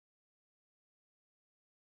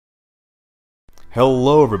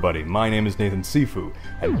Hello everybody, my name is Nathan Sifu,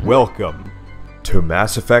 and welcome to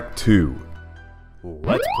Mass Effect 2.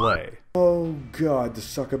 Let's play. Oh god, the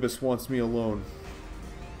succubus wants me alone.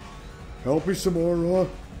 Help me, Samara.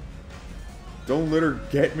 Don't let her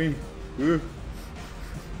get me. Ugh.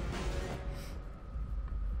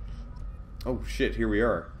 Oh shit, here we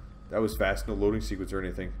are. That was fast, no loading sequence or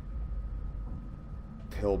anything.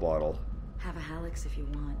 Pill bottle. Have a Halix if you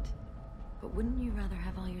want. But wouldn't you rather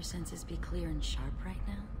have all your senses be clear and sharp right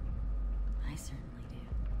now? I certainly do.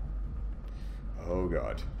 Oh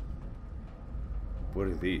god. What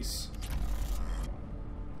are these?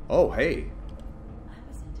 Oh, hey. I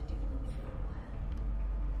was into doodling for a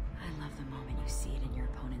while. I love the moment you see it in your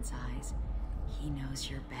opponent's eyes. He knows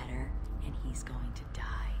you're better, and he's going to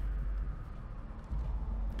die.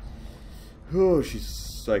 Oh, she's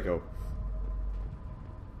psycho.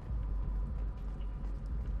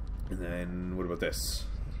 And then, what about this?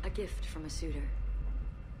 A gift from a suitor.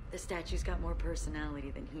 The statue's got more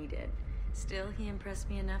personality than he did. Still, he impressed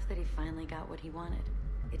me enough that he finally got what he wanted.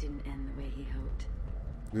 It didn't end the way he hoped.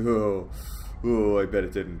 Oh, I bet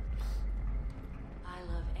it didn't. I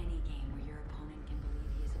love any game where your opponent can believe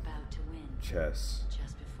he is about to win. Chess.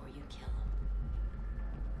 Just before you kill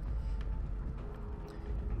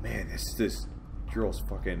him. Man, this girl's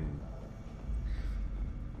fucking...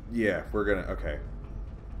 Yeah, we're gonna... Okay.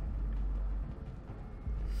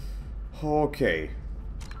 Okay.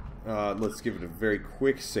 Let's give it a very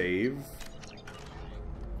quick save.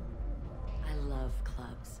 I love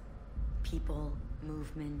clubs. People,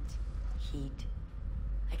 movement, heat.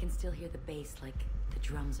 I can still hear the bass like the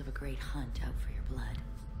drums of a great hunt out for your blood.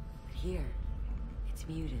 But here, it's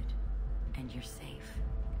muted, and you're safe.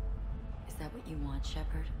 Is that what you want,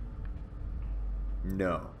 Shepard?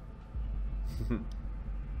 No.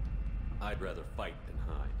 I'd rather fight than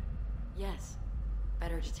hide. Yes.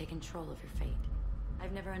 Better to take control of your fate.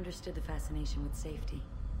 I've never understood the fascination with safety.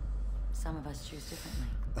 Some of us choose differently.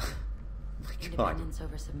 My God. Independence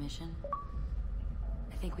over submission.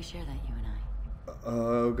 I think we share that, you and I.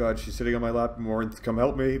 Oh god, she's sitting on my lap. More, come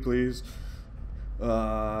help me, please.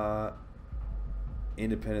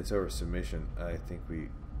 Independence over submission. I think we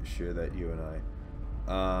share that, you and I.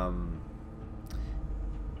 I'm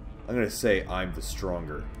gonna say I'm the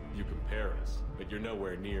stronger. You compare us, but you're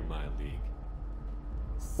nowhere near my league.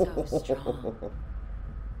 So strong.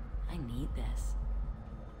 I need this.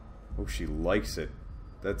 Oh, she likes it.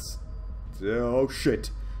 That's... Oh,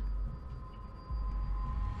 shit.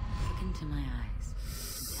 Look into my eyes.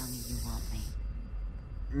 Tell me you want me.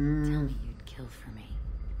 Tell me you'd kill for me.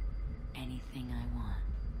 Anything I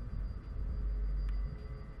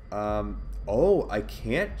want. Oh, I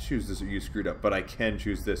can't choose this. You screwed up, but I can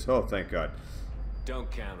choose this. Oh, thank God. Don't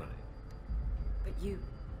count on it. But you...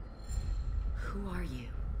 Who are you?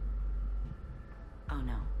 Oh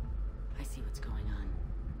no. I see what's going on.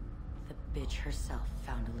 The bitch herself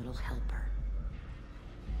found a little helper.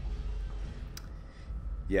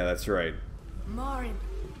 Yeah, that's right. Marin.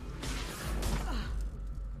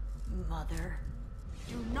 Mother.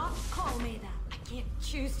 Do not call me that. I can't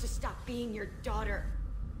choose to stop being your daughter.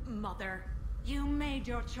 Mother. You made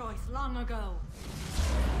your choice long ago.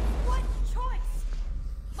 What choice?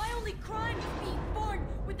 My only crime is being born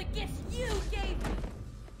with the gifts you gave me.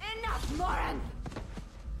 Enough, Moran!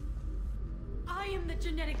 I am the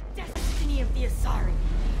genetic destiny of the Asari.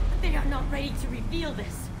 But they are not ready to reveal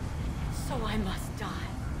this. So I must die.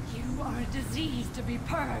 You are a disease to be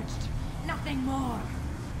purged. Nothing more.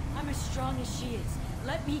 I'm as strong as she is.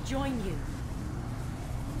 Let me join you.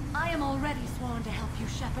 I am already sworn to help you,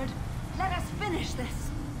 Shepard. Let us finish this.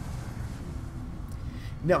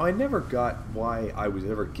 Now, I never got why I was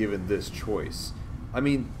ever given this choice. I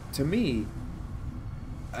mean, to me,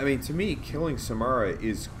 killing Samara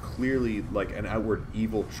is clearly like an outward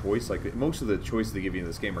evil choice. Like, most of the choices they give you in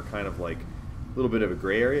this game are kind of like a little bit of a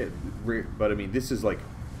gray area. But I mean, this is like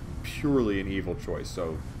purely an evil choice.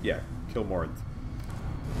 So, yeah, kill Morinth.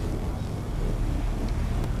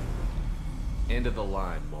 End of the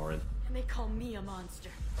line, Morin. And they call me a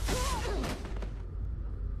monster.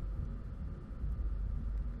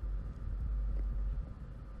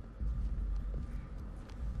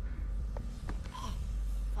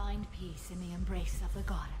 Find peace in the embrace of the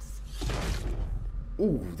goddess.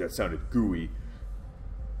 Ooh, that sounded gooey.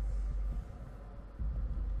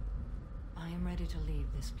 I am ready to leave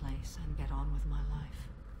this place and get on with my life.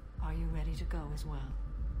 Are you ready to go as well?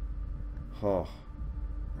 Oh,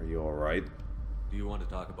 are you alright? Do you want to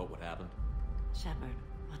talk about what happened? Shepard,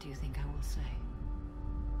 what do you think I will say?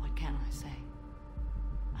 What can I say?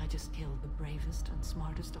 I just killed the bravest and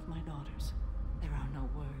smartest of my daughters. There are no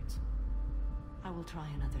words. I will try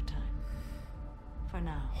another time. For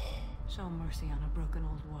now, show mercy on a broken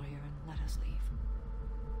old warrior and let us leave.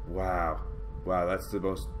 Wow. Wow, that's the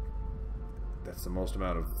most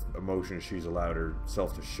amount of emotion she's allowed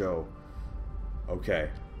herself to show. Okay.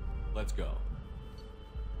 Let's go.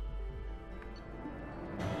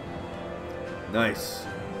 Nice.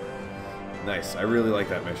 Nice. I really like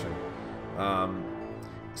that mission.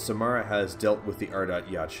 Samara has dealt with the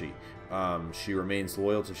Ardat-Yakshi. She remains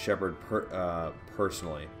loyal to Shepard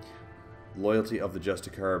personally. Loyalty of the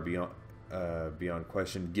Justicar beyond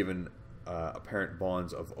question, given apparent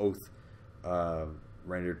bonds of oath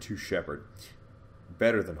rendered to Shepard.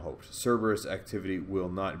 Better than hoped. Cerberus activity will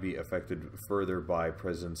not be affected further by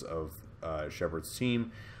presence of Shepard's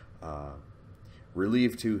team.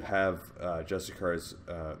 Relieved to have Justicar's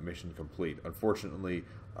mission complete. Unfortunately,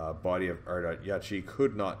 body of Ardat-Yakshi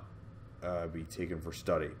could not be taken for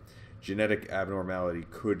study. Genetic abnormality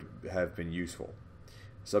could have been useful.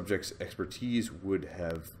 Subject's expertise would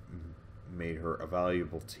have made her a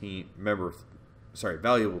valuable team member.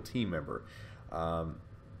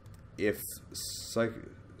 If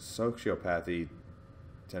sociopathy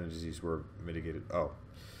tendencies were mitigated. Oh,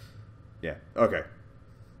 yeah. Okay.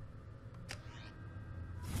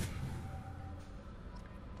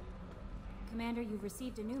 Commander, you've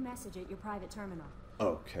received a new message at your private terminal.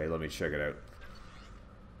 Okay, let me check it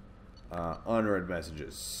out. Unread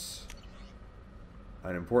messages.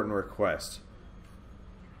 An important request.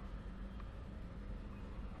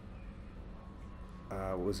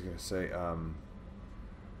 What was I gonna say?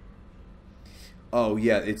 Oh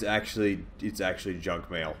yeah, it's actually junk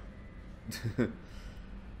mail.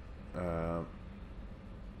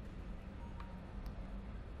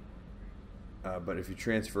 But if you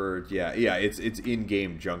transfer, yeah, it's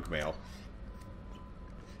in-game junk mail.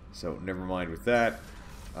 So never mind with that.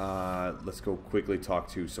 Let's go quickly talk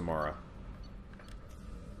to Samara.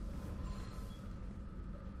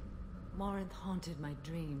 Morinth haunted my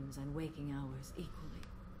dreams and waking hours equally.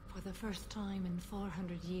 For the first time in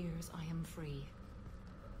 400 years, I am free.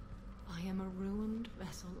 I am a ruined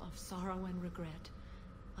vessel of sorrow and regret,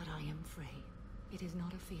 but I am free. It is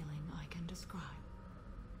not a feeling I can describe.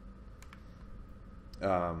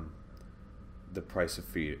 The price of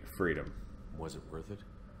freedom. Was it worth it?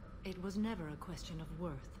 It was never a question of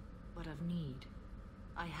worth, but of need.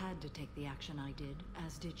 I had to take the action I did,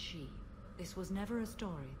 as did she. This was never a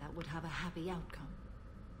story that would have a happy outcome.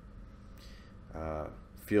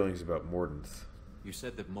 Feelings about Mordinth. You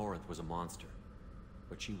said that Morinth was a monster,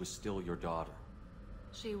 but she was still your daughter.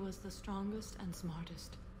 She was the strongest and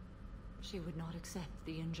smartest. She would not accept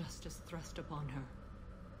the injustice thrust upon her.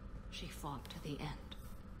 She fought to the end.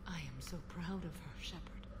 I am so proud of her,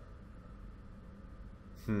 Shepard.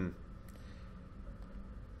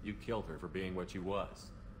 You killed her for being what she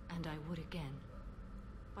was. And I would again.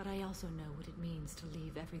 But I also know what it means to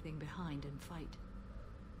leave everything behind and fight.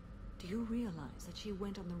 Do you realize that she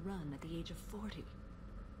went on the run at the age of 40?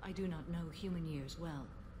 I do not know human years well,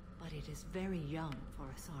 but it is very young for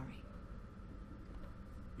Asari.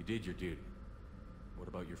 You did your duty. What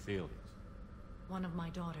about your feelings? One of my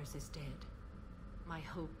daughters is dead. My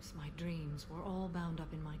hopes, my dreams were all bound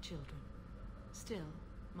up in my children. Still,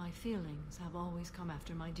 my feelings have always come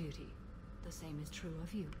after my duty. The same is true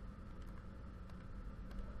of you.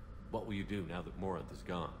 What will you do now that Morinth is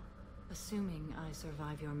gone? Assuming I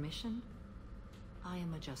survive your mission, I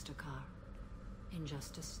am a Justicar.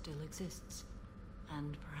 Injustice still exists,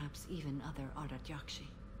 and perhaps even other Ardat-Yakshi.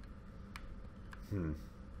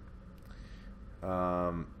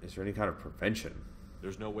 Is there any kind of prevention?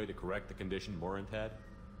 There's no way to correct the condition Morinth had?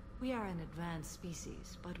 We are an advanced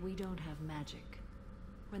species, but we don't have magic.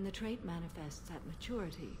 When the trait manifests at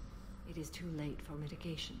maturity, it is too late for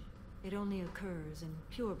mitigation. It only occurs in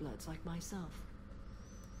purebloods like myself.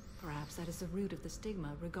 Perhaps that is the root of the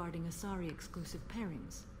stigma regarding Asari-exclusive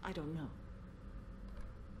pairings. I don't know.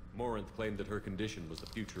 Morinth claimed that her condition was the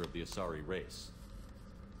future of the Asari race.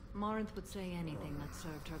 Morinth would say anything that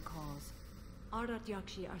served her cause.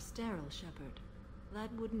 Ardat-Yakshi are sterile, Shepard.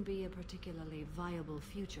 That wouldn't be a particularly viable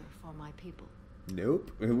future for my people.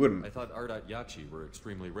 Nope, it wouldn't. I thought Ardat-Yakshi were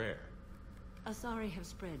extremely rare. Asari have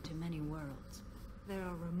spread to many worlds. There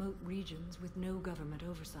are remote regions with no government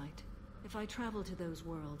oversight. If I travel to those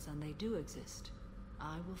worlds and they do exist,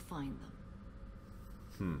 I will find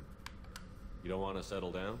them. You don't want to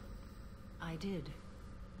settle down? I did.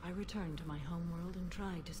 I returned to my homeworld and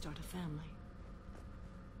tried to start a family.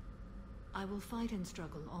 I will fight and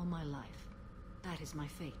struggle all my life. That is my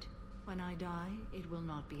fate. When I die, it will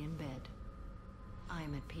not be in bed. I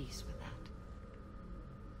am at peace with that.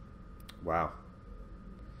 Wow.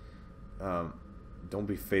 Don't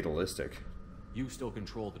be fatalistic. You still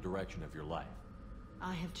control the direction of your life.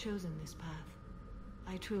 I have chosen this path.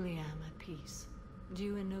 I truly am at peace,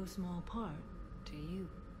 due in no small part to you.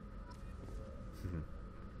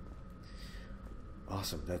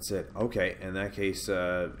 Awesome, that's it. Okay, in that case,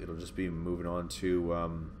 it'll just be moving on to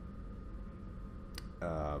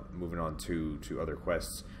other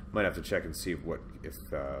quests. Might have to check and see if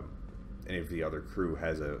any of the other crew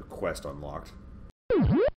has a quest unlocked.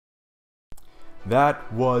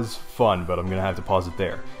 That was fun, but I'm going to have to pause it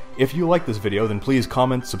there. If you like this video, then please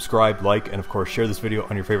comment, subscribe, like, and of course share this video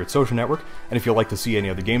on your favorite social network. And if you'd like to see any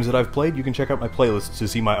other games that I've played, you can check out my playlist to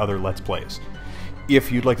see my other Let's Plays.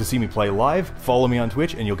 If you'd like to see me play live, follow me on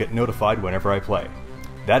Twitch and you'll get notified whenever I play.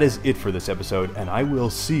 That is it for this episode, and I will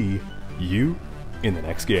see you in the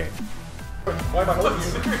next game. Why am I holding you?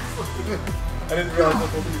 I didn't realize I was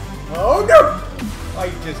holding you. Oh no! I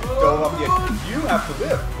just dove off the edge. You have to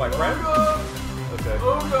live, my friend. Okay.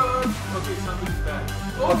 Oh god! Okay, something's bad.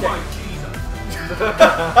 Oh Okay. my Jesus!